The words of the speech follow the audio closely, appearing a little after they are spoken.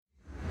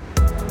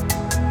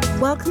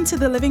Welcome to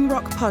the Living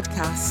Rock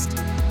Podcast.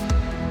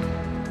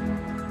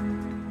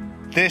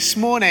 This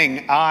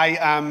morning, I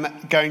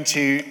am going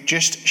to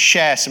just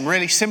share some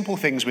really simple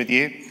things with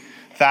you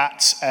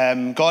that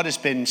God has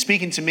been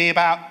speaking to me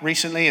about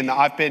recently and that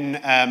I've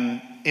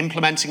been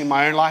implementing in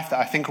my own life that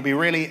I think will be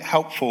really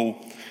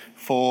helpful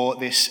for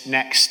this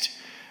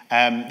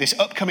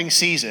upcoming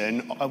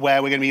season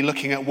where we're going to be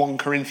looking at 1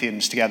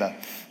 Corinthians together,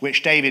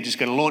 which David is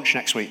going to launch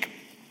next week.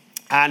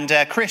 And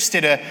Chris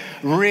did a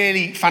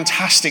really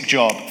fantastic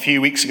job a few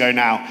weeks ago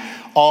now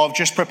of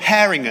just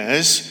preparing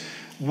us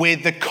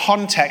with the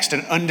context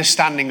and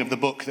understanding of the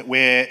book that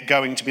we're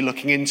going to be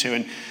looking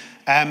into.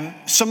 And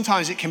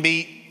sometimes it can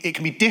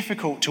be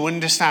difficult to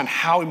understand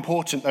how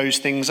important those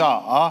things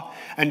are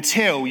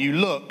until you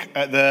look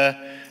at the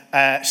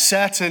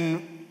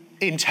certain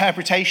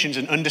interpretations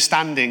and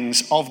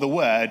understandings of the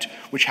word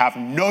which have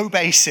no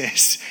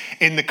basis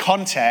in the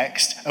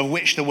context of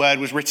which the word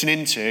was written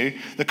into,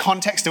 the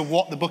context of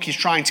what the book is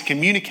trying to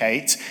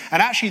communicate.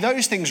 And actually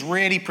those things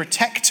really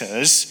protect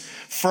us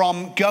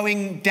from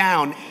going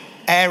down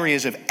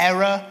areas of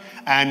error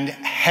and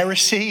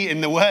heresy in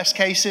the worst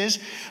cases.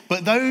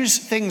 But those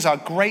things are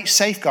great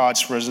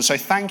safeguards for us. And so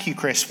thank you,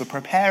 Chris, for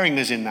preparing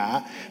us in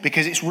that,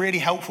 because it's really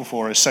helpful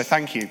for us. So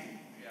thank you.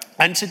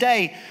 And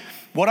today,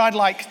 what I'd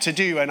like to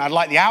do, and I'd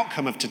like the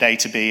outcome of today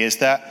to be, is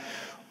that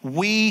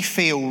we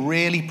feel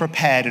really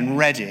prepared and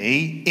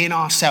ready in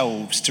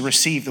ourselves to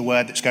receive the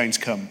word that's going to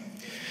come.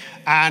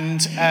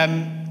 And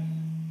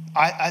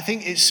I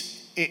think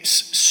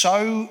it's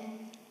so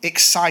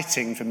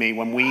exciting for me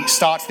when we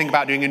start to think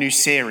about doing a new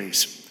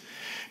series.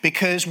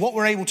 Because what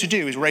we're able to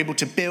do is we're able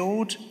to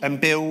build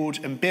and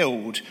build and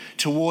build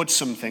towards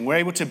something. We're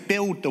able to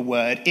build the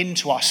word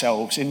into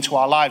ourselves, into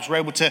our lives. We're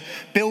able to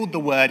build the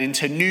word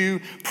into new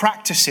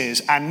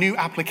practices and new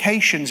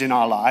applications in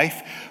our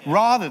life,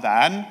 rather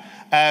than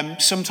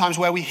sometimes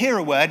where we hear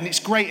a word and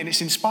it's great and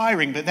it's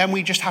inspiring, but then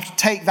we just have to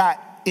take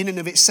that in and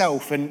of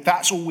itself and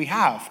that's all we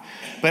have.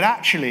 But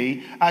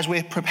actually, as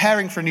we're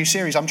preparing for a new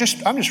series, I'm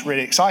just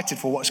really excited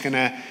for what's going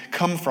to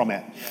come from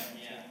it.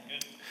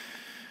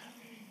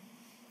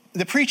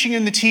 The preaching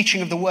and the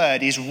teaching of the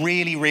word is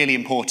really, really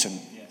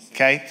important,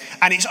 okay?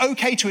 And it's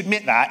okay to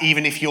admit that,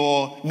 even if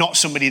you're not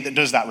somebody that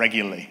does that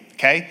regularly,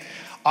 okay?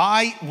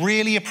 I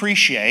really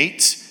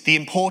appreciate the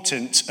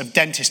importance of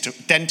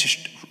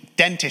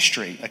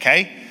dentistry,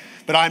 okay?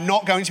 But I'm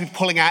not going to be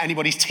pulling out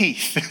anybody's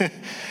teeth.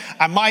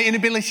 And my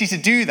inability to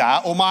do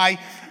that,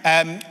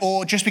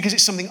 or just because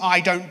it's something I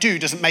don't do,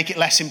 doesn't make it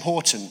less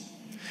important.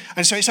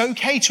 And so it's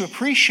okay to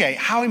appreciate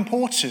how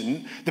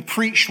important the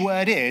preached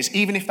word is,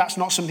 even if that's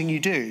not something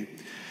you do.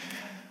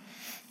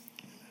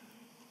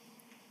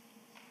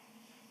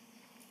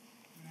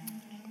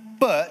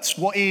 But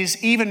what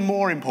is even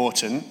more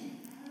important,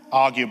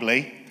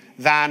 arguably,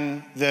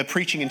 than the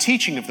preaching and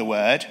teaching of the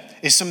word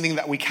is something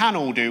that we can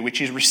all do,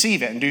 which is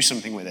receive it and do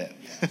something with it.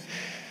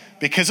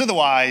 Because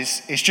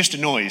otherwise, it's just a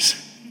noise.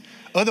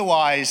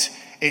 Otherwise,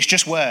 it's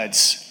just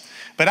words.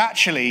 But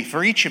actually,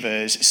 for each of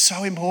us, it's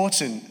so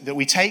important that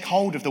we take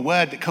hold of the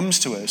word that comes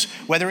to us,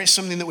 whether it's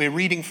something that we're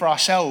reading for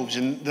ourselves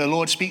and the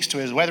Lord speaks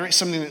to us, whether it's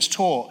something that's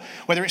taught,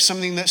 whether it's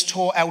something that's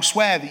taught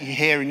elsewhere that you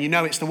hear and you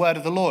know it's the word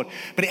of the Lord.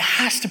 But it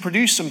has to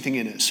produce something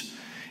in us. It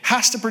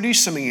has to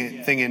produce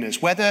something in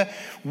us. Whether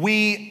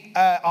we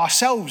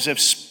ourselves have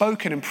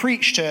spoken and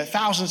preached to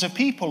thousands of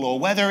people, or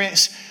whether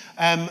it's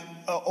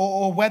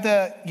or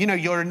whether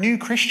you're a new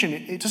Christian,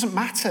 it doesn't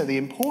matter. The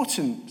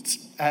importance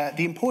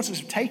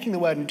of taking the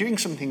word and doing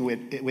something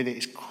with it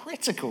is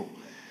critical,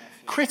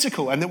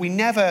 and that we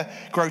never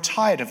grow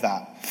tired of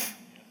that.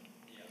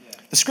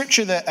 The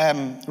scripture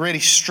that really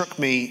struck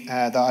me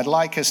that I'd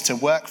like us to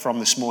work from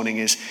this morning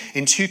is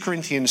in 2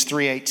 Corinthians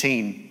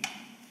 3:18.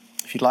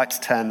 If you'd like to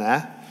turn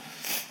there.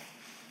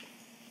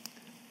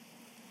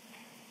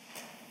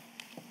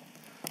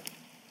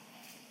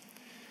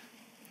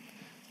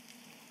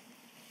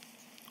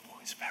 Oh,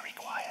 it's very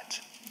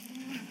quiet.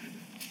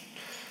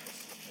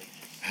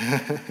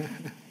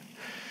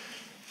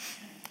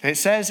 It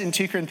says in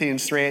 2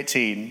 Corinthians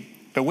 3:18,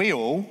 but we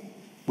all,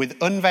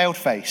 with unveiled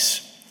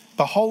face,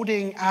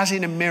 beholding as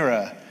in a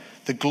mirror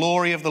the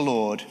glory of the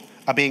Lord,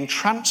 are being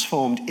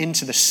transformed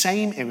into the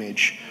same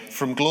image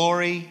from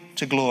glory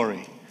to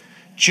glory,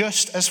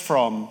 just as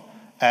from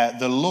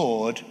the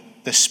Lord,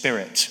 the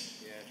Spirit.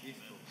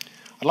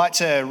 I'd like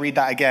to read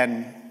that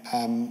again.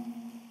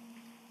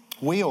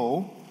 We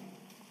all,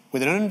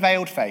 with an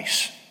unveiled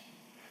face,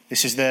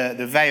 this is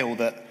the veil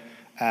that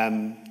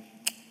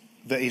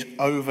is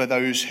over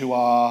those who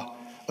are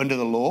under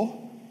the law,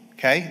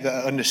 okay, that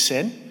are under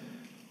sin.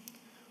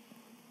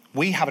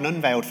 We have an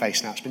unveiled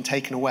face now. It's been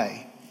taken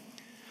away.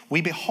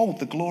 We behold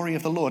the glory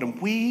of the Lord,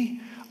 and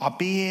we are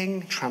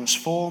being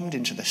transformed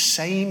into the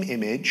same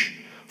image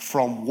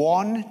from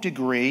one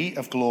degree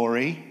of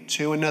glory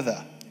to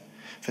another.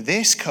 For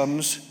this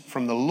comes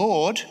from the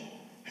Lord,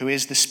 who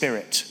is the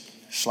Spirit.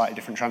 Slightly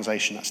different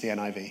translation, that's the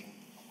NIV.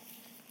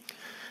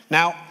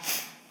 Now,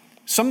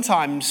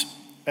 sometimes,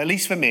 at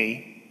least for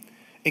me,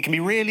 it can be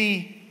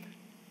really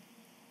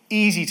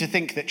easy to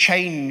think that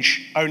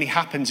change only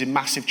happens in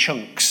massive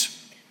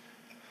chunks.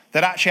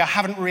 That actually I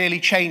haven't really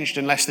changed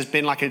unless there's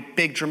been like a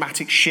big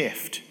dramatic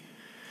shift.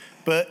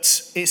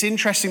 But it's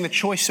interesting the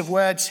choice of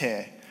words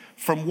here.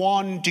 From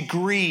one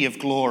degree of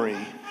glory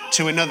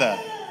to another.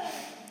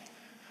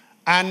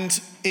 And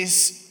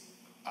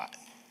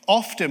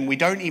often we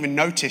don't even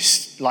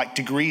notice like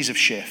degrees of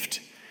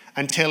shift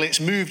until it's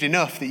moved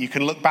enough that you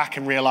can look back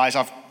and realize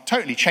I've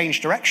totally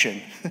changed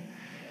direction.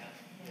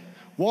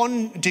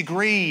 One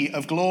degree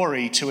of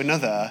glory to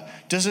another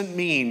doesn't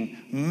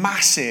mean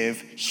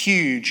massive,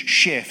 huge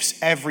shifts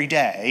every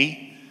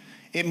day.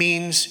 It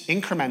means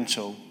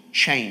incremental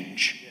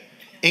change,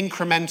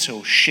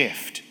 incremental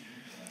shift.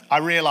 I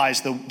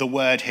realize the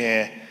word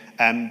here,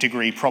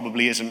 degree,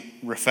 probably isn't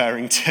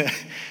referring to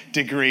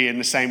degree in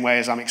the same way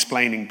as I'm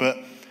explaining, but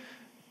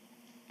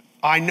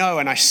I know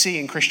and I see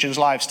in Christians'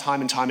 lives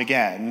time and time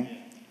again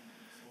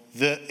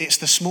that it's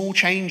the small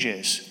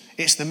changes.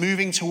 It's the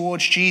moving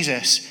towards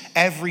Jesus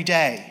every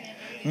day,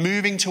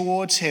 moving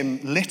towards him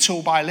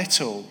little by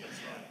little.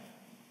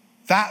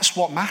 That's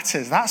what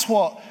matters. That's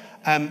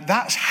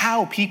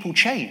how people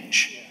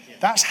change.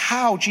 That's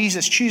how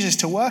Jesus chooses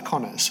to work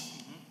on us.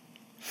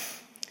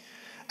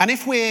 And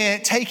if we're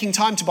taking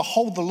time to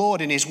behold the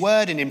Lord in his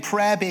word and in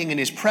prayer, being in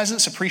his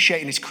presence,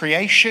 appreciating his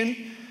creation,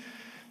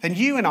 then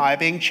you and I are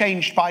being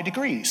changed by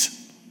degrees.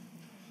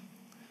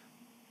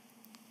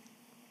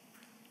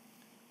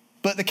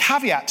 But the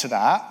caveat to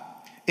that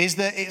is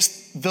that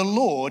it's the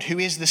Lord who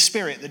is the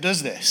Spirit that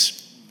does this.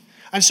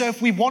 And so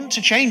if we want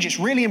to change, it's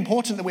really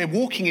important that we're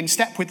walking in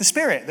step with the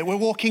Spirit, that we're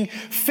walking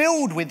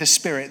filled with the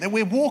Spirit, that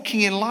we're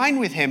walking in line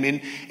with him,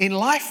 in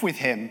life with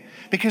him,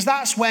 because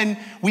that's when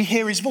we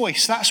hear his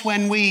voice. That's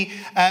when we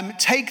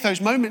take those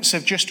moments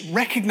of just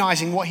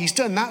recognizing what he's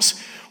done. That's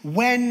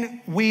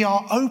when we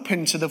are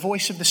open to the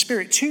voice of the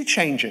Spirit to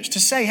change us, to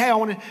say, hey, I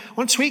want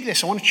to tweak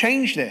this. I want to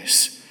change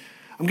this.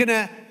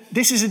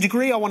 This is a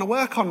degree I want to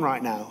work on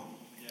right now.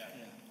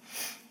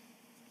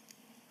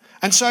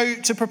 And so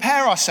to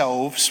prepare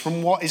ourselves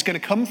from what is going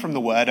to come from the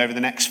word over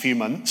the next few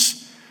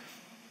months,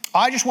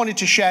 I just wanted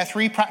to share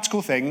 3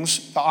 practical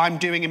things that I'm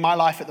doing in my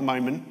life at the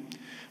moment,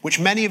 which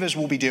many of us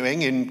will be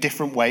doing in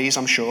different ways,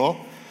 I'm sure,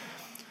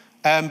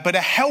 but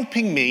are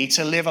helping me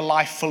to live a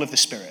life full of the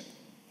Spirit,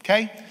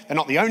 okay? They're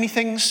not the only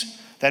things.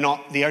 They're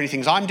not the only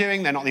things I'm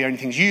doing. They're not the only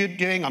things you're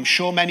doing. I'm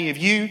sure many of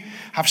you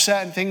have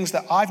certain things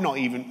that I'm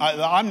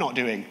not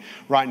doing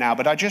right now.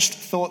 But I just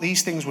thought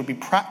these things would be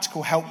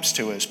practical helps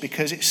to us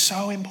because it's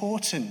so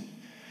important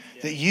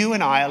that you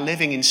and I are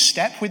living in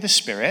step with the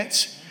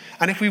Spirit.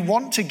 And if we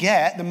want to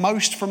get the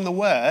most from the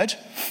Word,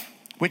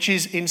 which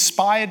is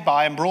inspired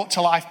by and brought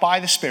to life by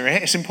the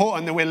Spirit, it's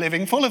important that we're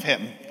living full of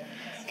Him,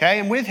 okay,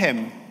 and with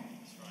Him.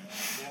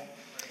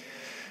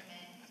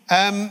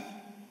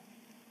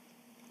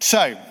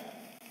 So,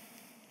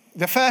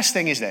 the first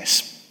thing is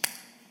this.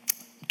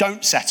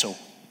 Don't settle,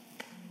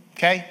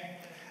 okay?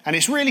 And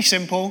it's really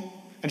simple,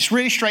 and it's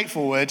really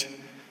straightforward,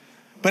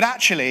 but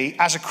actually,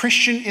 as a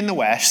Christian in the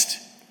West,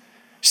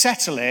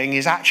 settling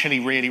is actually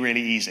really,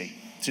 really easy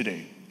to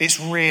do. It's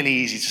really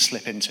easy to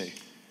slip into.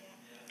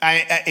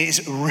 And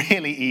it's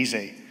really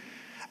easy.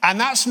 And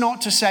that's not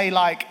to say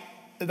like,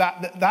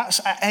 that's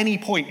at any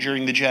point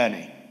during the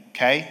journey,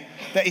 okay?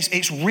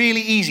 It's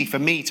really easy for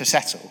me to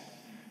settle.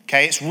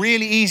 Okay, it's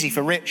really easy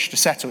for Rich to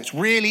settle. It's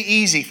really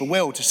easy for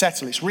Will to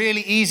settle. It's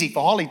really easy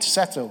for Holly to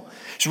settle.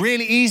 It's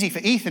really easy for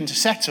Ethan to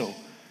settle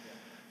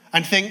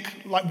and think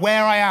like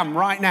where I am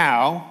right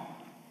now,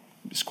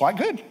 it's quite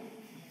good,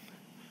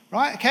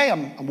 right? Okay,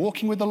 I'm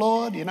walking with the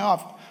Lord. You know,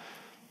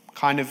 I've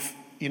kind of,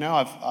 you know,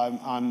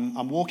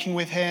 I'm walking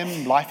with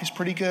Him. Life is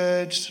pretty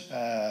good.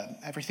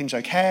 Everything's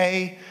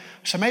okay.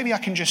 So maybe I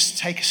can just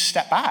take a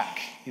step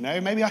back. You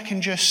know, maybe I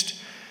can just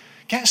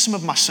get some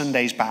of my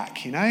Sundays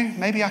back, you know?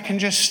 Maybe I can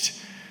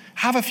just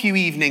have a few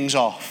evenings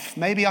off.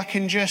 Maybe I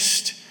can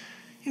just,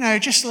 you know,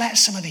 just let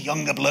some of the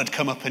younger blood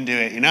come up and do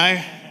it, you know?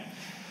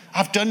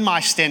 I've done my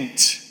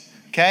stint,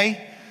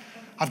 okay?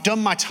 I've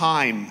done my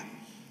time.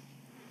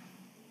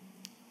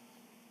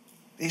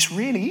 It's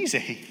really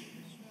easy.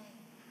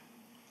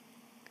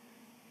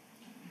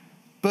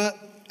 But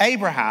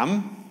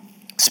Abraham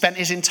spent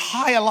his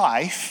entire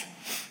life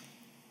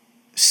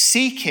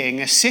seeking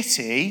a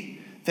city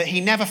that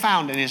he never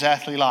found in his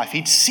earthly life.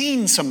 He'd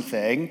seen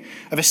something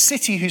of a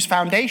city whose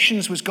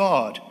foundations was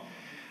God.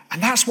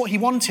 And that's what he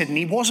wanted, and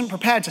he wasn't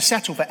prepared to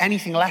settle for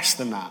anything less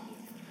than that.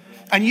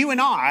 And you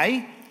and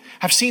I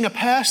have seen a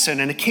person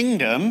and a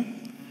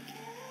kingdom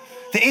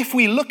that if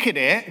we look at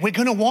it, we're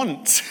going to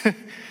want.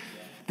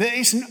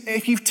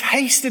 If you've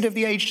tasted of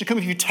the age to come,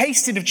 if you've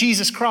tasted of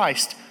Jesus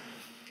Christ,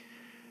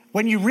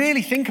 when you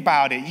really think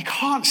about it, you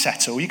can't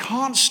settle, you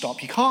can't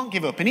stop, you can't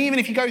give up. And even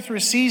if you go through a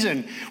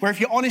season where if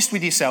you're honest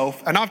with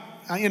yourself, and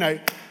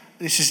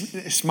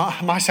it's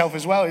myself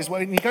as well, is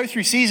when you go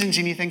through seasons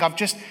and you think, I've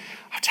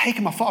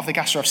taken my foot off the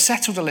gas or I've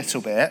settled a little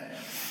bit,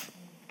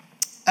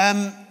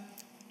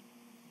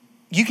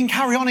 you can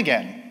carry on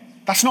again.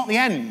 That's not the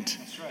end.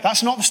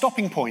 That's not the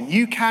stopping point.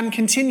 You can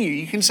continue.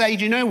 You can say,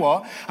 do you know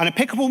what? I'm going to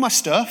pick up all my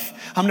stuff.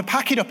 I'm going to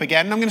pack it up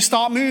again. And I'm going to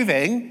start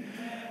moving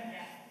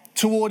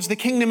towards the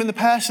kingdom and the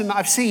person that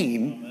I've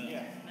seen.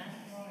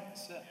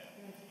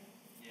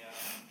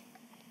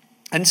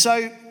 And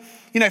so,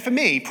 for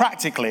me,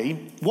 practically,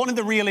 one of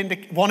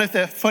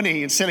the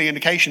funny and silly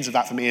indications of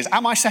that for me is,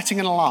 am I setting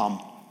an alarm?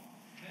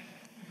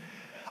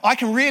 I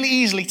can really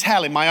easily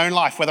tell in my own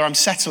life whether I'm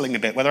settling a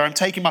bit, whether I'm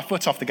taking my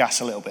foot off the gas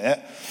a little bit.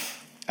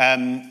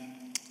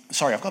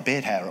 Sorry, I've got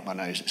beard hair up my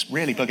nose. It's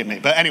really bugging me.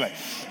 But anyway,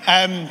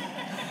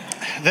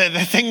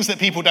 the things that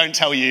people don't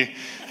tell you,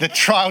 the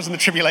trials and the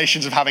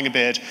tribulations of having a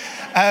beard.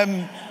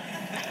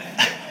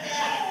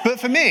 But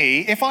for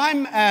me, if I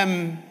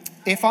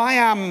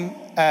am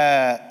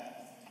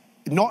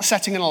not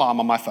setting an alarm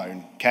on my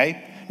phone,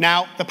 okay?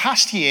 Now, the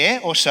past year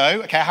or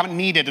so, okay, I haven't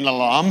needed an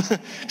alarm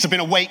because I've been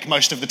awake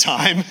most of the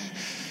time.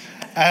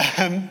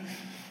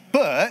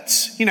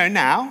 But,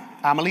 now,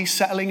 Amelie's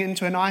settling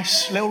into a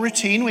nice little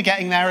routine. We're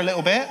getting there a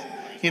little bit.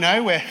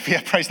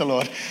 Praise the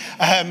Lord.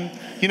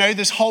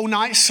 There's whole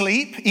night's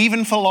sleep,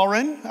 even for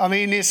Lauren. I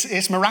mean,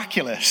 it's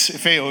miraculous, it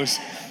feels.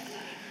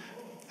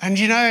 And,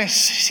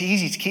 it's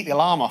easy to keep the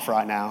alarm off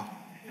right now.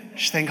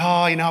 Just think,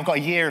 I've got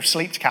a year of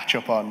sleep to catch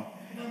up on.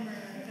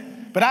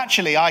 But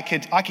actually, I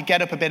could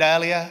get up a bit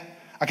earlier.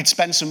 I could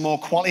spend some more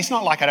quality. It's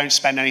not like I don't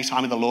spend any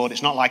time with the Lord.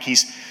 It's not like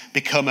he's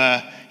become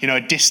a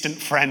distant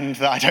friend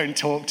that I don't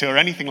talk to or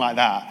anything like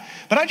that.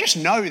 But I just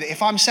know that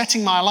if I'm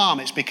setting my alarm,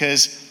 it's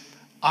because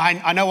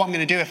I know what I'm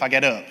going to do if I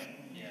get up.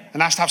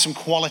 And that's to have some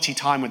quality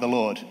time with the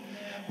Lord,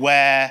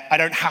 where I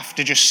don't have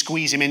to just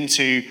squeeze him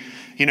into,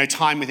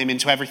 time with him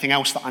into everything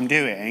else that I'm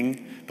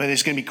doing, but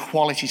there's going to be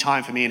quality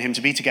time for me and him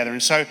to be together.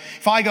 And so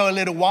if I go a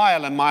little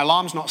while and my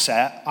alarm's not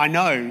set, I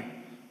know,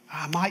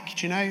 Mike,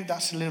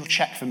 that's a little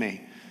check for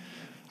me.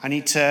 I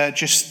need to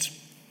just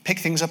pick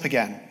things up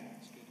again.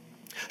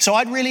 So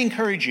I'd really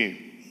encourage you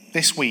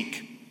this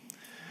week,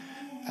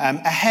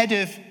 ahead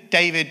of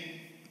David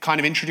kind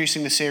of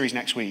introducing the series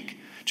next week,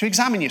 to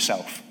examine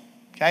yourself.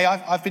 Okay,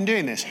 I've been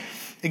doing this.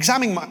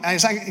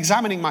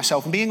 Examining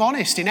myself and being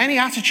honest in any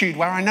attitude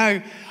where I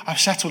know I've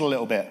settled a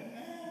little bit.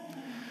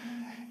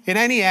 In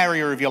any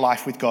area of your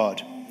life with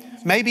God.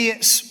 Maybe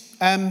it's,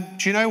 do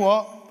you know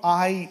what?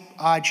 My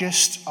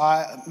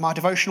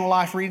devotional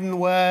life, reading the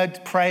word,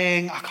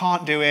 praying, I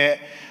can't do it.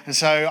 And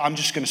so I'm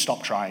just going to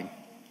stop trying.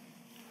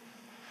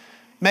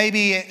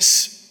 Maybe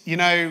it's,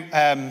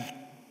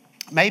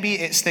 maybe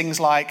it's things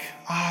like,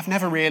 I've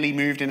never really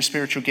moved in a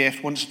spiritual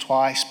gift, once or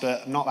twice,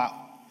 but I'm not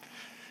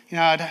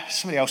that,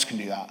 somebody else can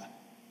do that.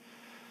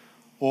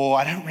 Or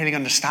I don't really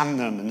understand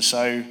them, and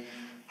so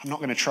I'm not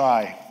going to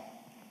try.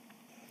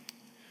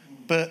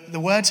 But the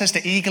word says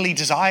to eagerly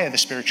desire the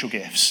spiritual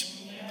gifts.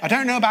 I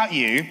don't know about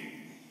you,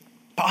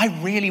 but I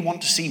really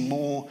want to see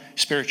more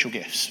spiritual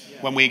gifts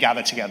when we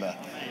gather together.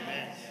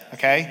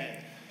 Okay?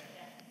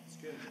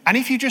 And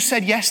if you just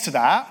said yes to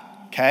that,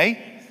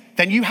 okay,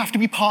 then you have to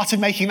be part of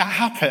making that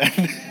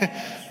happen.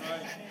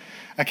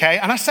 Okay?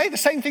 And I say the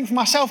same thing for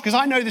myself because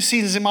I know the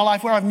seasons in my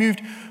life where I've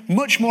moved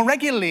much more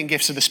regularly in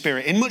gifts of the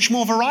Spirit, in much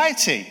more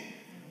variety.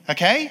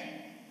 Okay?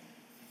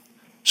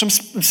 So I'm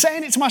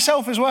saying it to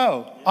myself as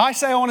well. I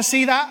say I want to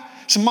see that.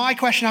 So my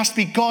question has to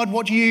be, God,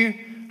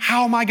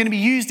 how am I going to be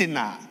used in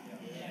that?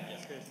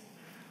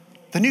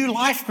 The new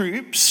life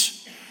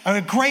groups are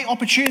a great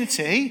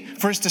opportunity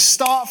for us to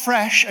start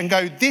fresh and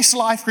go, this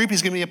life group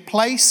is going to be a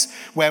place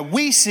where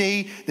we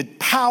see the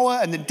power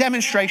and the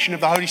demonstration of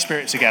the Holy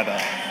Spirit together.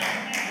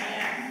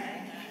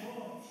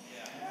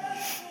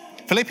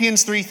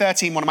 Philippians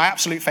 3:13, one of my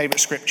absolute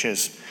favorite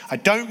scriptures. I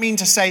don't mean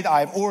to say that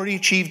I have already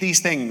achieved these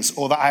things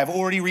or that I have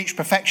already reached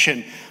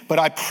perfection, but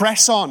I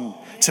press on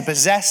to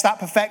possess that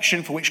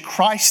perfection for which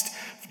Christ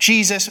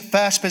Jesus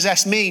first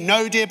possessed me.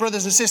 No, dear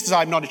brothers and sisters, I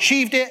have not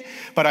achieved it,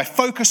 but I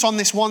focus on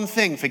this one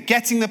thing,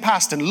 forgetting the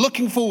past and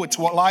looking forward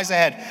to what lies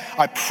ahead.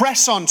 I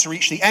press on to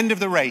reach the end of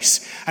the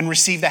race and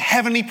receive the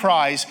heavenly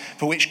prize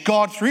for which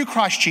God, through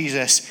Christ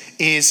Jesus,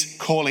 is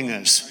calling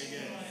us.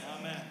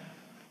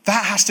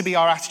 That has to be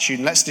our attitude.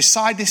 And let's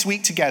decide this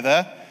week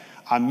together,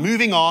 I'm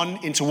moving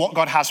on into what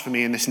God has for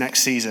me in this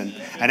next season.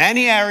 And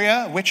any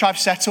area which I've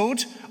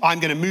settled, I'm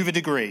going to move a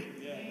degree.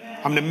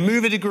 I'm going to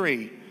move a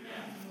degree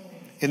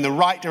in the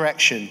right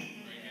direction.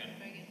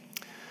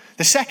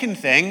 The second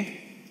thing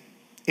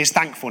is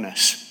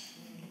thankfulness.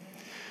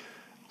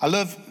 I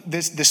love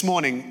this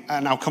morning,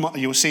 and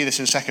you'll see this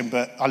in a second,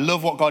 but I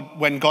love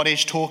when God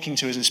is talking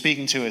to us and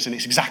speaking to us, and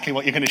it's exactly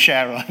what you're going to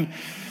share on.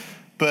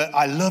 But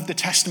I love the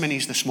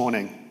testimonies this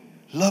morning.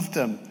 Love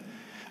them.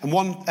 And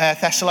 1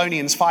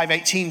 Thessalonians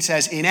 5:18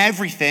 says, in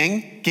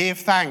everything give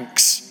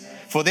thanks,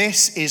 for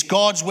this is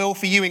God's will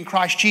for you in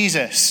Christ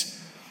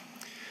Jesus.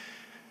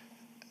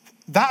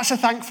 That's a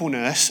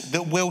thankfulness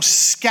that will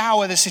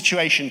scour the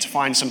situation to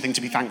find something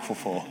to be thankful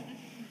for.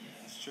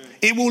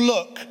 It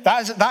will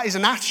that is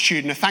an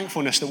attitude and a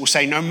thankfulness that will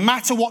say, no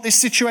matter what this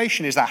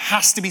situation is, there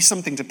has to be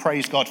something to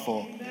praise God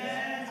for.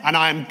 And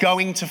I am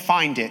going to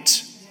find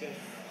it.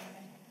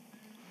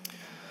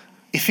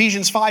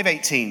 Ephesians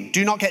 5:18,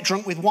 do not get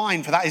drunk with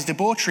wine, for that is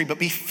debauchery, but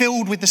be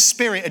filled with the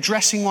Spirit,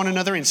 addressing one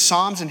another in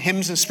psalms and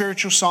hymns and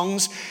spiritual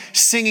songs,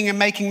 singing and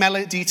making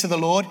melody to the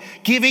Lord,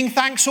 giving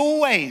thanks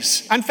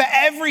always and for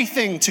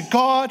everything to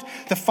God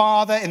the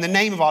Father in the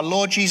name of our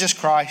Lord Jesus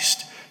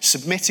Christ,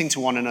 submitting to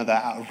one another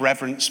out of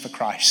reverence for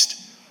Christ.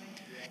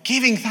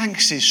 Giving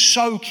thanks is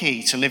so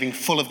key to living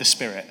full of the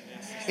Spirit.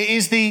 It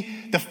is the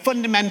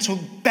fundamental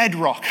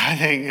bedrock, I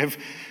think, of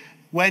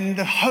when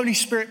the Holy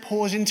Spirit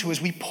pours into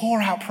us, we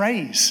pour out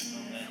praise.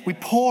 We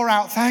pour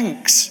out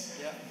thanks.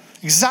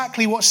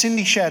 Exactly what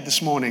Cindy shared this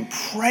morning.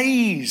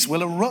 Praise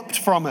will erupt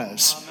from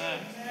us.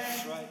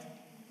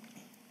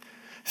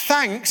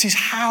 Thanks is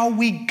how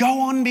we go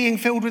on being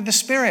filled with the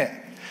Spirit.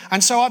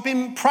 And so I've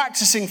been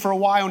practicing for a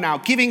while now,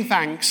 giving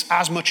thanks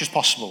as much as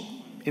possible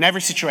in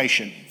every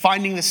situation,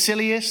 finding the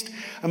silliest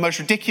and most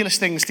ridiculous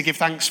things to give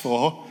thanks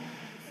for.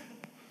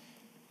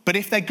 But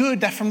if they're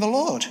good, they're from the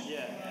Lord.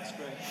 Yeah, that's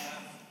great.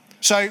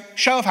 So,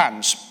 show of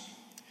hands.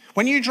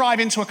 When you drive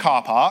into a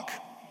car park,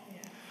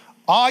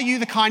 are you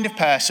the kind of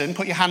person,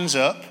 put your hands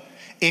up,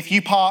 if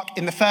you park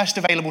in the first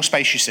available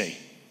space you see?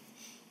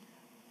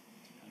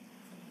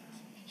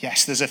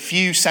 Yes, there's a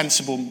few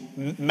sensible,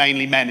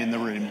 mainly men in the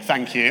room.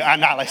 Thank you.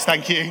 And Alice,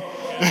 thank you.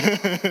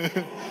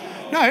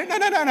 No.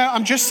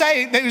 I'm just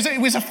saying,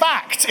 it was a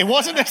fact. It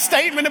wasn't a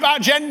statement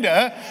about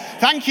gender.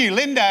 Thank you,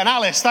 Linda and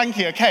Alice, thank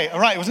you. Okay, all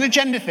right, it wasn't a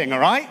gender thing, all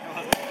right?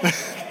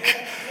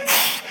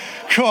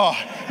 God,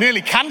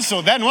 nearly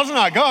cancelled then, wasn't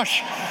I?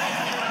 Gosh.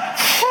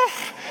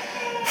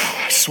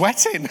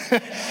 Sweating.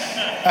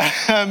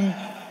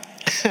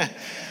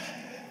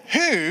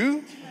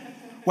 Who,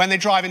 when they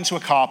drive into a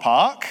car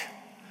park,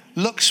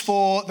 looks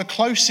for the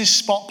closest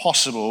spot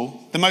possible,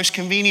 the most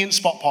convenient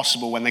spot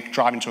possible when they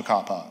drive into a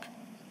car park?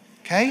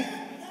 Okay?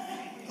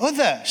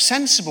 Other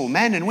sensible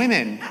men and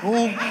women,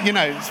 all,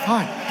 it's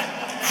fine.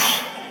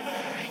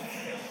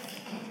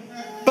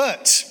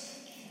 But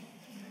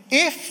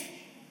if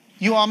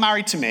you are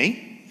married to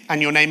me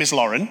and your name is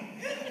Lauren,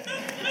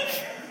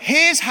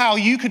 here's how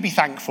you could be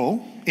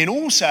thankful in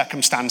all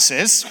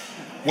circumstances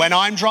when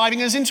I'm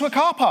driving us into a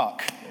car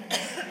park.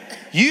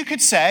 You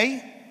could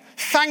say,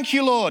 thank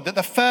you, Lord, that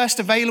the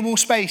first available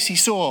space he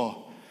saw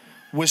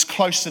was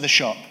close to the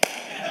shop.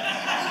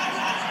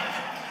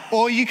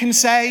 Or you can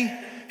say,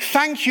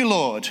 thank you,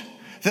 Lord,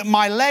 that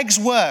my legs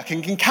work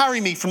and can carry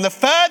me from the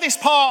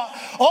furthest part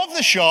of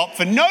the shop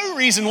for no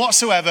reason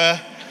whatsoever,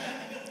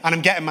 and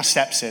I'm getting my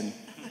steps in.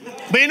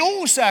 But in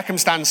all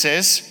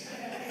circumstances,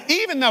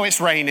 even though it's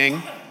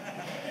raining,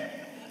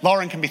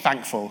 Lauren can be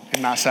thankful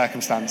in that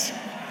circumstance.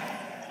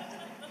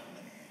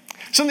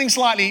 Something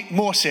slightly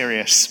more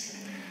serious,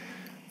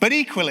 but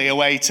equally a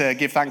way to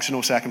give thanks in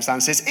all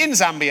circumstances. In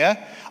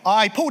Zambia,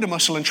 I pulled a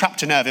muscle and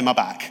trapped a nerve in my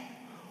back.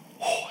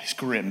 Oh, it's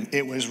grim.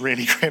 It was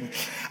really grim.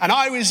 And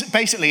I was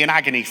basically in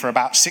agony for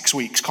about 6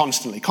 weeks,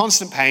 constantly.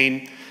 Constant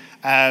pain,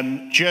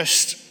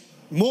 just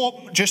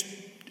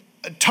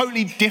a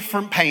totally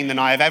different pain than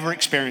I have ever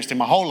experienced in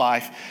my whole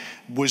life.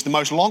 Was the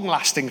most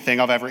long-lasting thing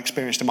I've ever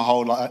experienced in my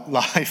whole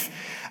life.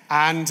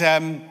 And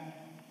and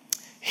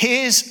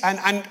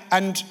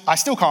I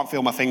still can't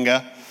feel my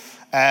finger,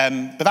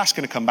 but that's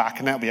going to come back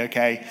and that'll be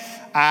okay.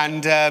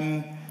 And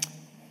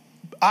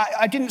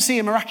I didn't see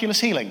a miraculous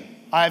healing.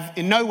 I've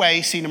in no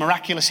way seen a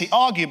miraculous healing.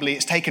 Arguably,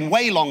 it's taken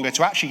way longer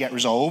to actually get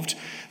resolved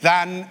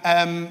than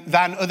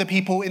other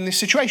people in this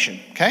situation,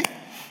 okay?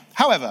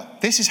 However,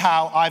 this is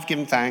how I've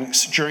given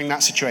thanks during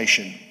that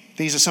situation.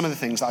 These are some of the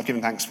things that I've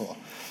given thanks for.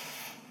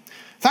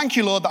 Thank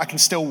you, Lord, that I can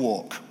still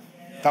walk.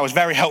 That was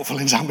very helpful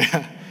in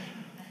Zambia.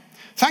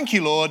 Thank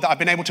you, Lord, that I've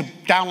been able to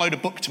download a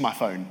book to my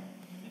phone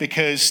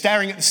because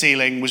staring at the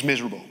ceiling was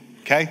miserable,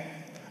 okay?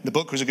 The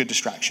book was a good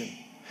distraction.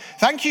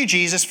 Thank you,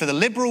 Jesus, for the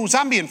liberal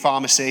Zambian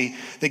pharmacy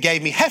that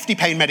gave me hefty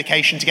pain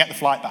medication to get the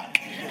flight back.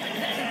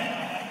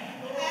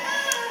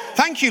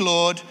 Thank you,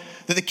 Lord,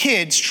 that the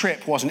kids'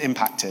 trip wasn't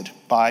impacted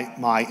by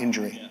my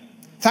injury.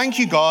 Thank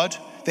you, God,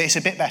 that it's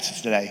a bit better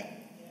today.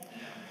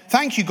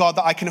 Thank you, God,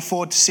 that I can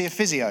afford to see a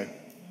physio.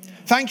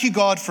 Thank you,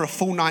 God, for a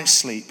full night's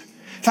sleep.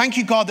 Thank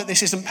you, God, that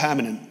this isn't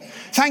permanent.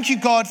 Thank you,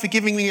 God, for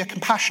giving me a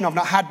compassion I've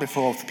not had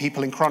before for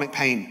people in chronic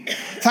pain.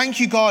 Thank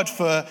you, God,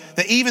 for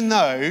that even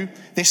though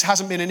this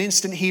hasn't been an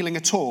instant healing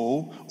at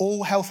all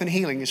health and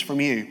healing is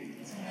from you.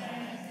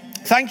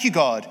 Thank you,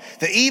 God,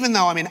 that even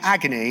though I'm in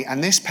agony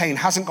and this pain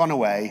hasn't gone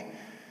away,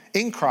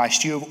 in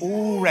Christ you have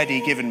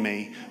already given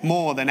me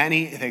more than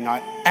anything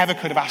I ever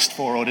could have asked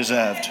for or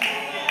deserved.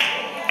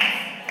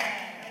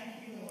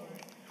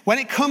 When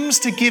it comes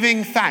to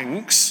giving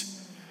thanks,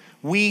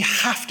 we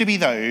have to be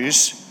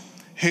those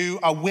who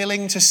are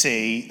willing to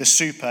see the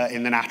super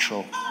in the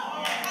natural.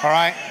 All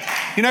right?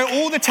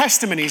 All the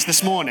testimonies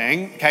this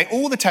morning,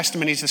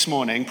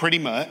 pretty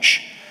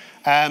much,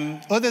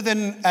 other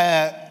than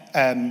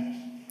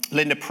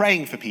Linda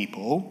praying for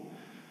people,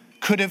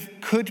 could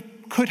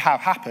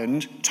have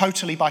happened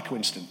totally by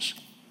coincidence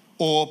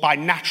or by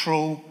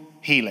natural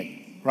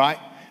healing, right?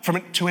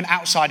 To an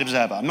outside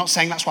observer. I'm not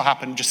saying that's what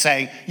happened, just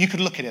saying you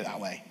could look at it that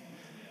way.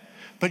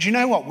 But you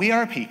know what? We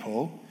are a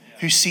people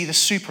who see the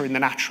super in the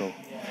natural.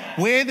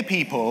 We're the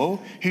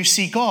people who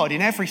see God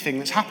in everything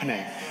that's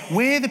happening.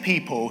 We're the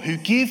people who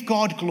give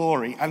God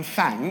glory and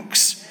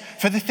thanks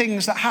for the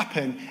things that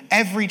happen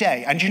every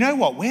day. And you know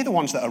what? We're the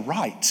ones that are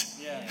right.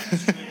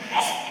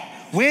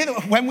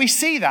 When we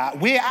see that,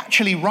 we're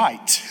actually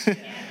right.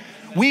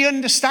 We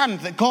understand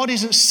that God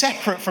isn't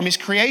separate from his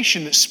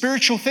creation, that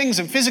spiritual things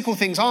and physical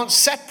things aren't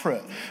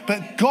separate.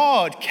 But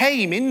God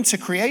came into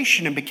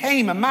creation and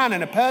became a man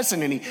and a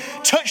person, and he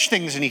touched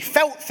things and he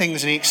felt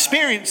things and he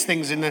experienced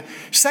things in the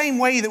same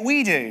way that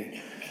we do.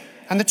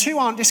 And the two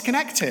aren't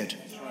disconnected.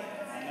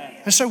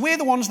 And so we're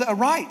the ones that are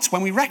right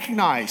when we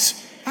recognize,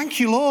 thank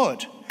you,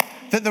 Lord,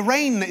 that the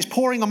rain that is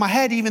pouring on my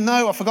head, even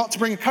though I forgot to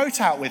bring a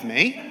coat out with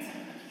me,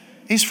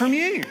 is from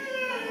you.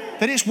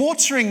 That it's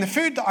watering the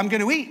food that I'm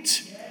going to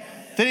eat.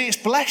 That it's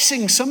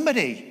blessing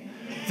somebody.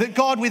 That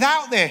God,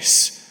 without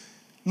this,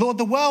 Lord,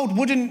 the world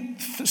wouldn't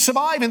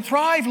survive and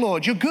thrive,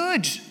 Lord. You're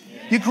good.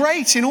 You're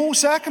great in all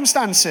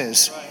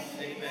circumstances.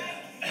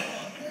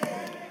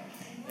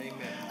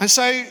 And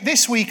so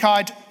this week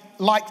I'd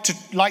like to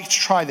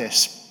try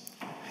this.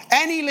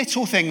 Any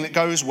little thing that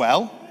goes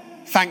well,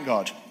 thank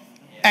God.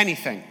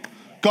 Anything.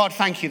 God,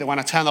 thank you that when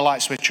I turned the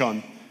light switch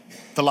on,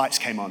 the lights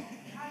came on.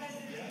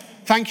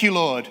 Thank you,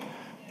 Lord.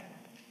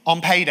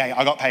 On payday,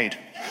 I got paid.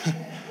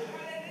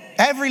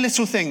 Every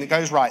little thing that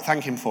goes right,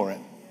 thank him for it.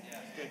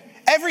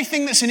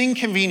 Everything that's an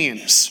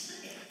inconvenience,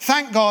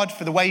 thank God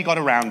for the way you got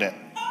around it.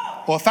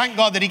 Or thank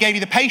God that he gave you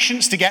the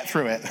patience to get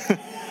through it.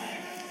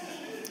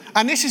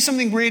 And this is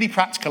something really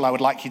practical I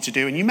would like you to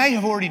do. And you may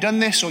have already done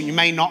this or you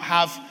may not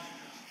have.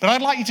 But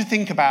I'd like you to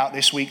think about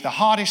this week the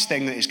hardest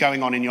thing that is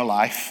going on in your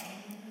life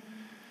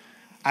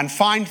and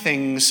find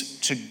things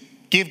to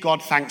give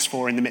God thanks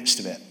for in the midst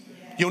of it.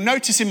 You'll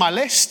notice in my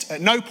list, at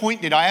no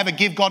point did I ever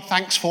give God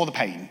thanks for the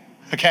pain,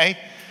 okay?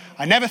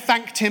 I never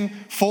thanked him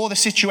for the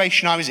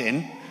situation I was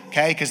in,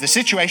 okay? Because the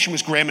situation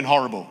was grim and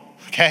horrible,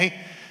 okay?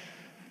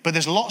 But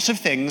there's lots of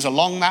things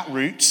along that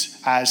route,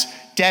 as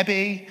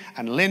Debbie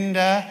and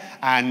Linda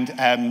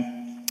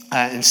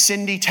and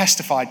Cindy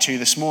testified to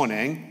this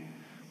morning,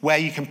 where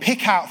you can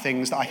pick out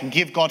things that I can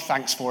give God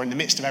thanks for in the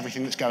midst of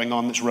everything that's going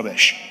on that's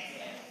rubbish.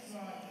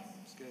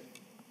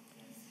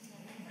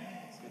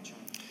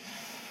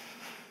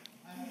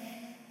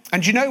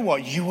 And you know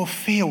what? You will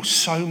feel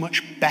so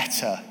much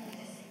better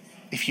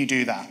if you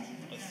do that.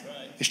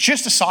 It's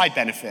just a side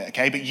benefit,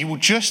 okay? But you will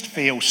just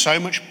feel so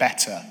much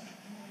better.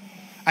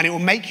 And it will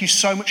make you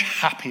so much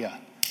happier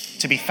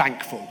to be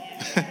thankful.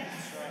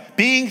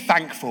 Being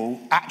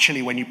thankful,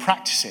 actually, when you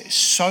practice it, is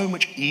so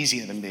much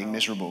easier than being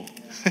miserable.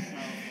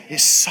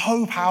 It's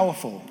so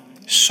powerful.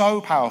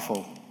 So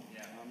powerful.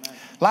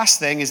 Last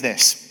thing is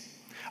this.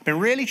 I've been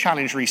really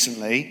challenged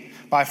recently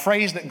by a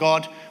phrase that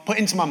God put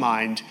into my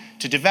mind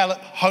to develop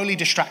holy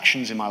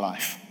distractions in my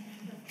life.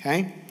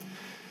 Okay?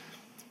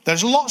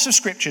 There's lots of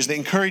scriptures that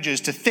encourage us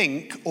to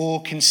think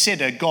or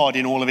consider God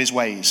in all of his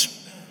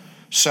ways.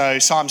 So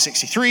Psalm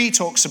 63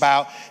 talks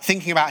about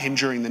thinking about him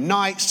during the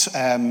night.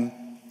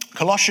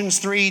 Colossians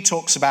 3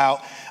 talks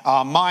about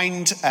our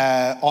mind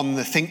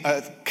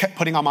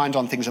putting our mind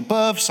on things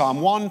above. Psalm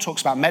 1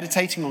 talks about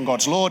meditating on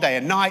God's law day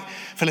and night.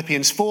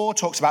 Philippians 4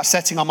 talks about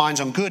setting our minds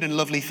on good and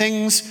lovely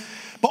things.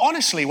 But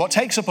honestly, what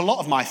takes up a lot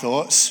of my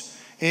thoughts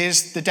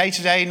is the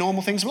day-to-day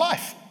normal things of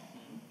life.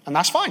 And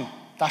that's fine.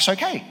 That's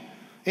okay.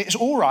 It's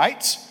all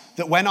right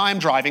that when I am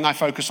driving, I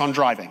focus on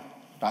driving.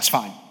 That's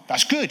fine.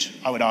 That's good,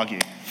 I would argue.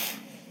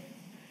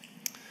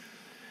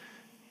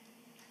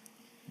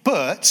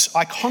 But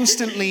I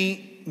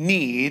constantly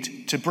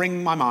need to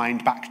bring my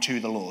mind back to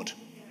the Lord.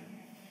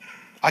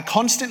 I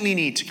constantly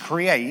need to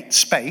create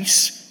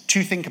space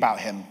to think about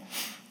him.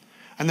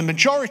 And the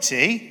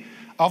majority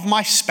of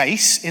my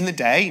space in the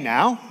day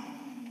now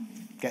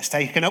gets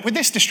taken up with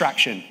this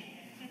distraction.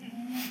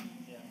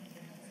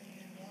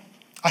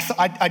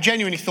 I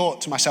genuinely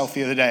thought to myself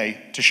the other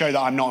day, to show that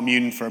I'm not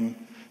immune from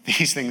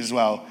these things as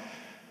well.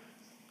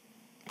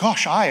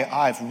 Gosh,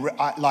 I've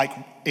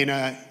in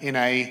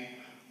a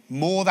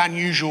more than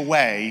usual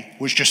way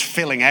was just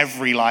filling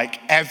every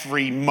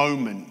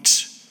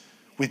moment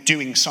with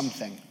doing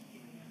something.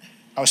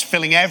 I was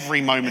filling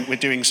every moment with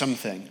doing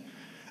something.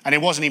 And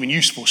it wasn't even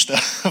useful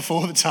stuff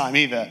all the time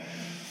either.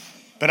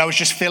 But I was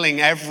just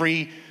filling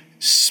every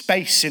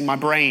space in my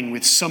brain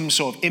with some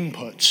sort of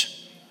input,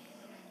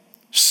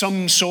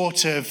 some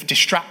sort of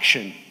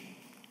distraction.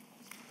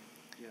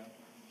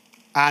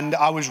 And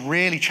I was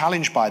really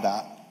challenged by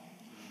that.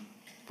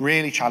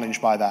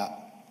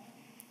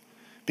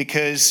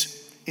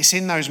 Because it's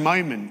in those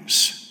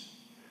moments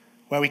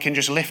where we can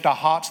just lift our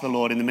heart to the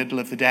Lord in the middle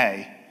of the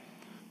day,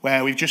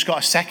 where we've just got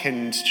a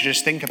second to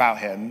just think about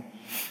him.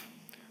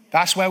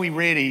 That's where we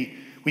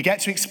get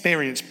to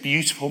experience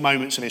beautiful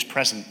moments of his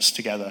presence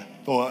together,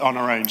 or on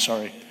our own,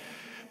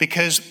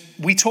 Because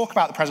we talk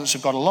about the presence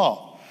of God a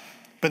lot,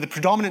 but the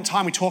predominant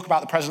time we talk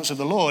about the presence of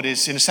the Lord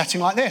is in a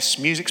setting like this.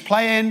 Music's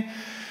playing,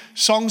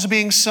 songs are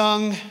being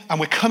sung, and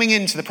we're coming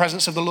into the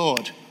presence of the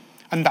Lord.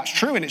 And that's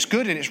true, and it's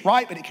good, and it's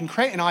right, but it can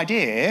create an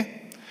idea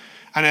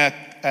and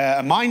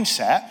a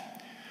mindset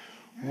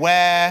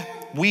where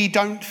we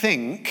don't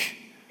think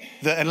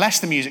that unless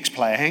the music's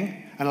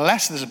playing, and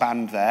unless there's a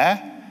band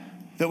there,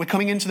 that we're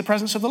coming into the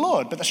presence of the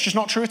Lord. But that's just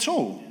not true at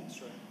all.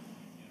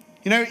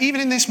 You know,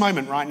 even in this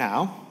moment right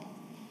now,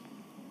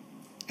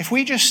 if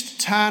we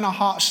just turn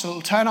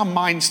our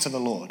minds to the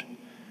Lord,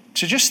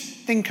 to just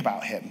think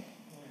about him,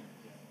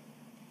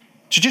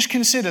 to just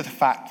consider the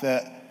fact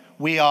that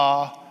we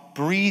are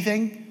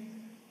breathing,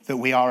 that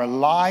we are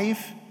alive,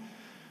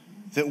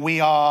 that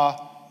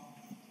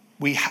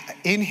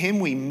in him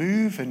we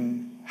move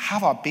and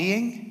have our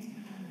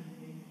being.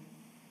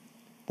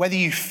 Whether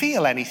you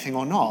feel anything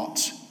or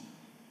not,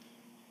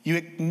 you're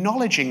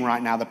acknowledging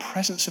right now the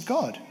presence of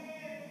God.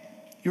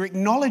 You're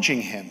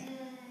acknowledging him.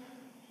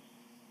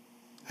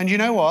 And you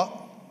know what?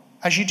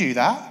 As you do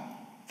that,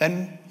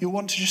 then you'll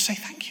want to just say,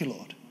 thank you,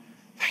 Lord.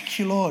 Thank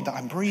you, Lord, that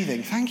I'm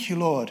breathing. Thank you,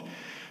 Lord,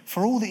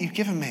 for all that you've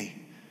given me.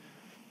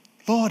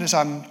 Lord, as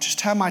I'm just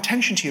turned my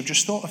attention to you, I've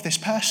just thought of this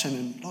person,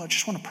 and Lord, I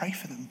just want to pray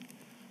for them.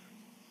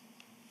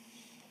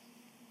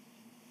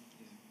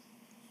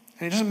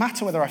 And it doesn't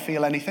matter whether I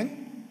feel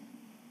anything,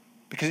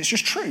 because it's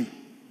just true.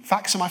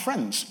 Facts are my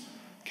friends.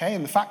 Okay,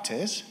 and the fact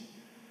is,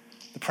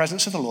 the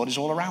presence of the Lord is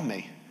all around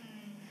me.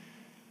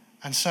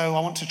 And so I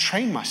want to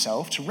train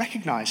myself to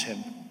recognize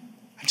him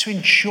and to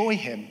enjoy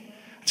him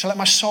and to let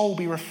my soul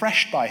be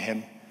refreshed by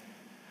him.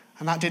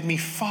 And that did me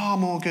far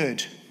more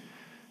good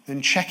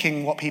than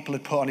checking what people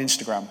had put on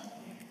Instagram.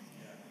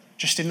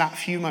 Just in that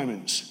few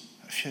moments,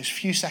 a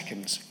few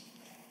seconds.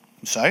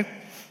 And so,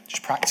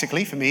 just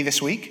practically for me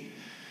this week,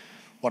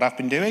 what I've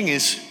been doing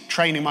is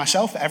training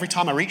myself that every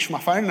time I reach for my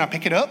phone and I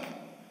pick it up,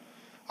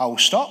 I will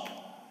stop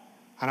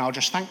and I'll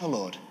just thank the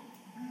Lord.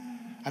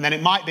 And then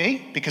it might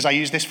be, because I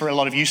use this for a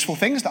lot of useful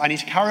things, that I need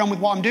to carry on with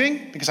what I'm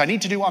doing because I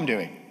need to do what I'm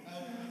doing.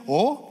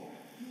 Or,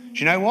 do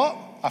you know what?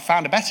 I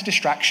found a better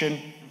distraction,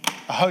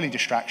 a holy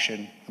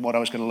distraction, than what I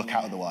was going to look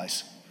at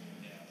otherwise.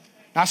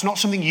 That's not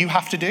something you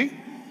have to do.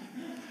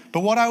 But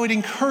what I would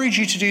encourage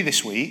you to do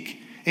this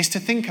week is to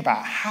think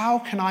about, how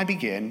can I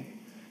begin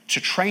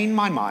to train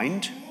my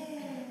mind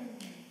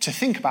to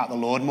think about the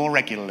Lord more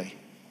regularly?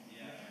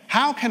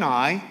 How can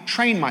I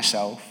train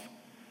myself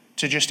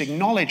to just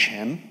acknowledge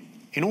him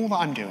in all that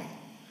I'm doing?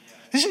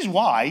 This is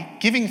why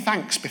giving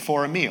thanks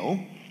before a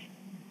meal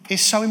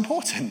is so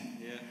important.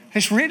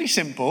 It's really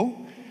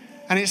simple,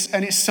 and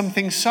it's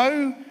something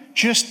so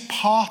just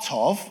part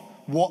of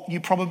what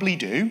you probably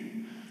do,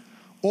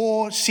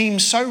 or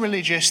seems so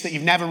religious that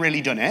you've never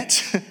really done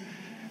it.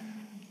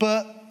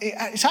 But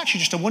it's actually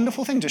just a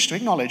wonderful thing just to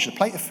acknowledge the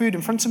plate of food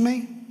in front of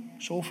me,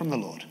 it's all from the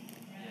Lord.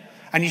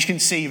 And you can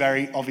see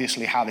very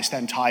obviously how this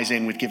then ties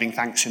in with giving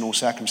thanks in all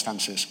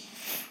circumstances.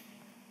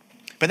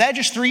 But they're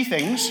just 3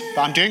 things that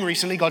I'm doing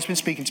recently, God's been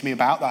speaking to me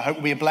about, that I hope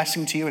will be a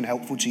blessing to you and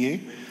helpful to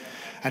you,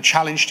 a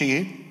challenge to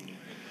you.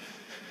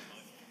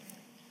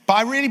 But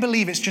I really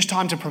believe it's just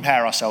time to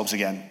prepare ourselves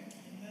again.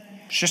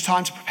 It's just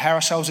time to prepare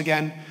ourselves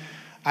again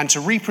and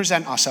to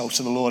represent ourselves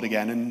to the Lord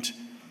again. And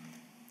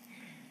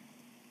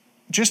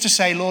just to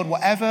say, Lord,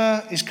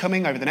 whatever is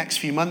coming over the next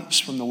few months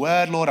from the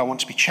word, Lord, I want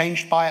to be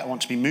changed by it. I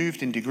want to be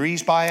moved in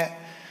degrees by it.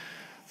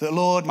 That,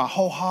 Lord, my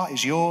whole heart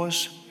is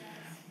yours.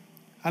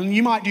 And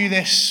you might do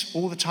this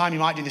all the time. You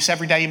might do this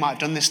every day. You might have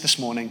done this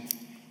morning.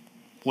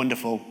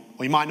 Wonderful.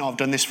 Or you might not have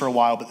done this for a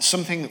while, but there's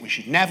something that we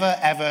should never,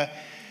 ever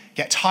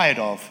get tired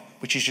of,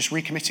 which is just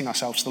recommitting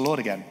ourselves to the Lord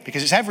again.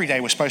 Because it's every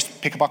day we're supposed to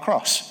pick up our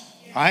cross,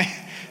 right?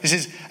 This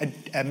is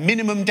a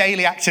minimum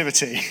daily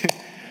activity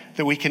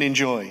that we can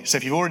enjoy. So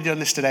if you've already done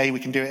this today, we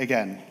can do it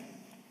again.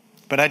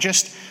 But I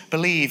just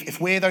believe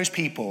if we're those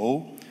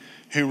people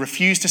who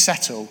refuse to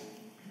settle,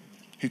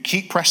 who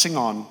keep pressing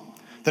on,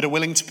 that are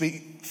willing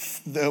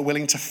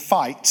to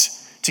fight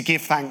to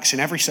give thanks in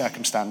every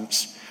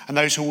circumstance, and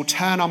those who will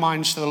turn our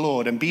minds to the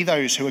Lord and be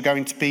those who are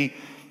going to be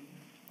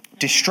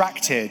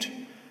distracted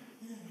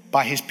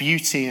by his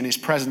beauty and his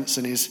presence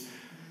and his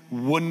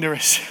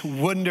wondrous,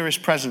 wondrous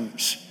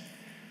presence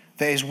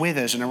that is with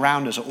us and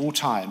around us at all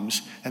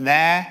times. And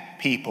they're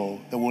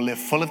people that will live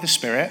full of the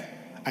Spirit,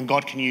 and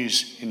God can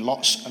use in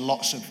lots and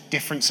lots of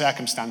different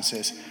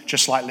circumstances,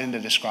 just like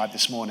Linda described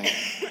this morning.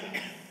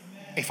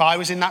 If I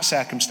was in that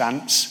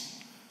circumstance,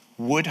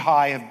 would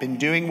I have been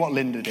doing what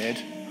Linda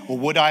did? Or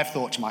would I have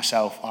thought to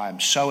myself, I am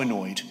so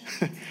annoyed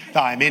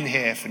that I'm in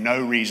here for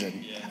no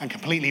reason and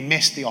completely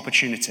missed the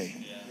opportunity?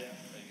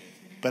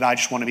 But I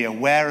just want to be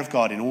aware of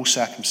God in all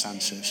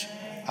circumstances.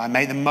 I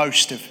make the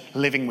most of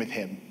living with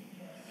him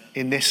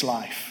in this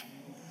life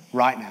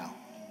right now.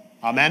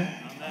 Amen?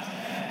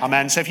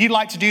 Amen. So if you'd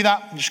like to do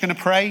that, I'm just going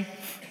to pray.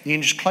 You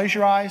can just close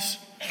your eyes,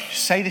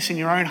 just say this in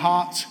your own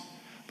heart.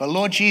 But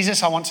Lord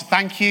Jesus, I want to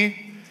thank you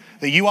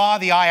that you are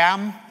the I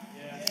am,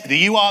 that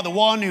you are the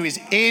one who is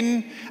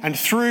in and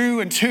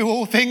through and to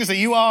all things, that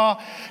you are,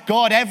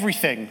 God,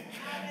 everything.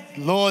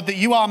 Lord, that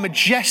you are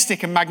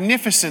majestic and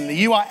magnificent, that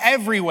you are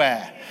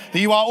everywhere, that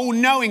you are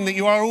all-knowing, that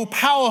you are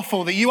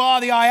all-powerful, that you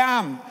are the I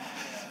am,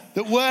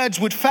 that words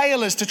would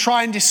fail us to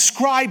try and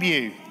describe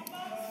you,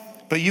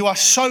 but you are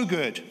so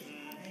good.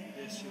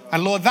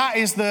 And Lord, that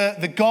is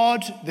the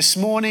God this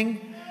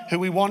morning who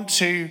we want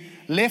to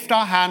lift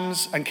our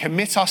hands and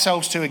commit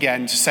ourselves to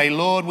again, to say,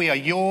 Lord, we are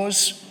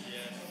yours.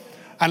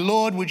 And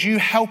Lord, would you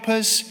help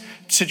us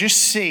to just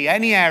see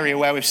any area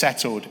where we've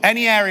settled,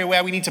 any area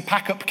where we need to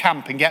pack up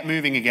camp and get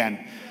moving again.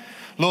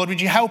 Lord,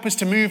 would you help us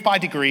to move by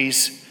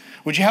degrees?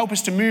 Would you help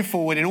us to move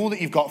forward in all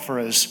that you've got for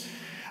us?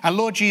 And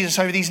Lord Jesus,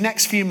 over these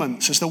next few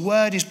months, as the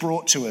word is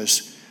brought to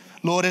us,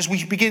 Lord, as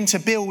we begin to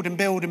build and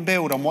build and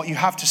build on what you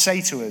have to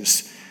say to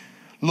us,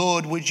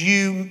 Lord, would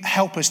you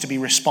help us to be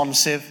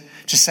responsive,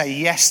 to say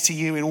yes to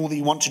you in all that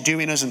you want to do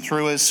in us and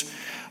through us?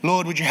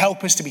 Lord, would you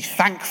help us to be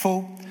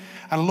thankful?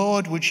 And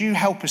Lord, would you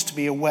help us to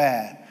be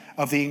aware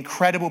of the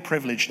incredible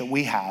privilege that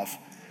we have,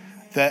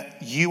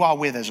 that you are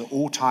with us at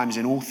all times,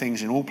 in all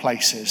things, in all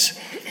places,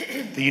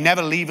 that you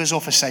never leave us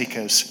or forsake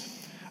us.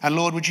 And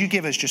Lord, would you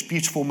give us just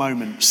beautiful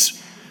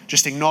moments,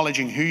 just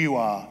acknowledging who you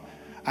are,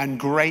 and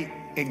great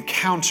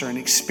encounter and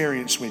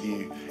experience with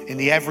you in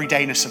the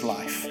everydayness of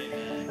life.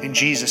 In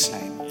Jesus'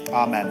 name,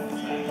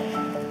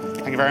 amen.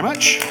 Thank you very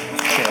much.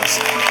 Cheers.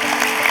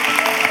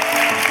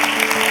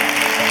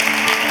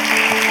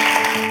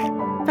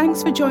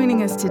 Thanks for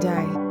joining us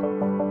today.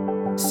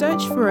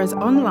 Search for us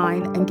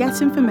online and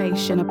get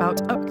information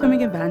about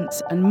upcoming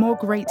events and more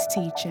great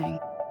teaching.